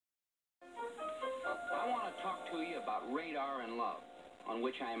radar and love, on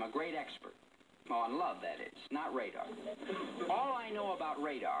which I am a great expert. On love, that is, not radar. All I know about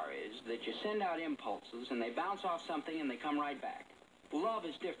radar is that you send out impulses and they bounce off something and they come right back. Love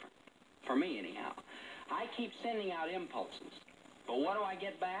is different. For me, anyhow. I keep sending out impulses. But what do I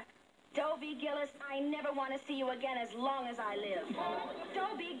get back? Dobie, Gillis, I never want to see you again as long as I live.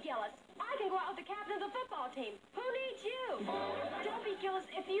 Dobie, Gillis, I can go out with the captain of the football team. Who needs you? Dobie, Gillis,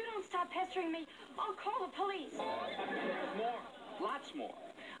 if you don't stop pestering me, I'll call the police. There's more. Lots more.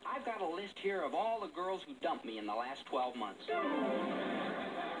 I've got a list here of all the girls who dumped me in the last 12 months.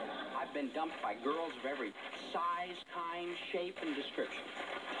 I've been dumped by girls of every size, kind, shape, and description.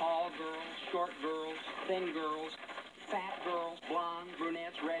 Tall girls, short girls, thin girls, fat girls, blondes,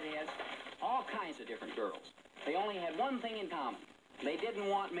 brunettes, redheads, all kinds of different girls. They only had one thing in common. They didn't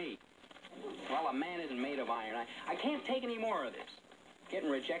want me. Well, a man isn't made of iron. I can't take any more of this. Getting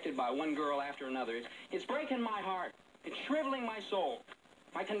rejected by one girl after another, it's breaking my heart. It's shriveling my soul.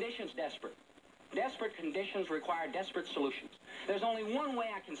 My condition's desperate. Desperate conditions require desperate solutions. There's only one way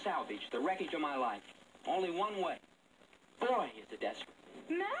I can salvage the wreckage of my life. Only one way. Boy, is it desperate.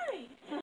 Married?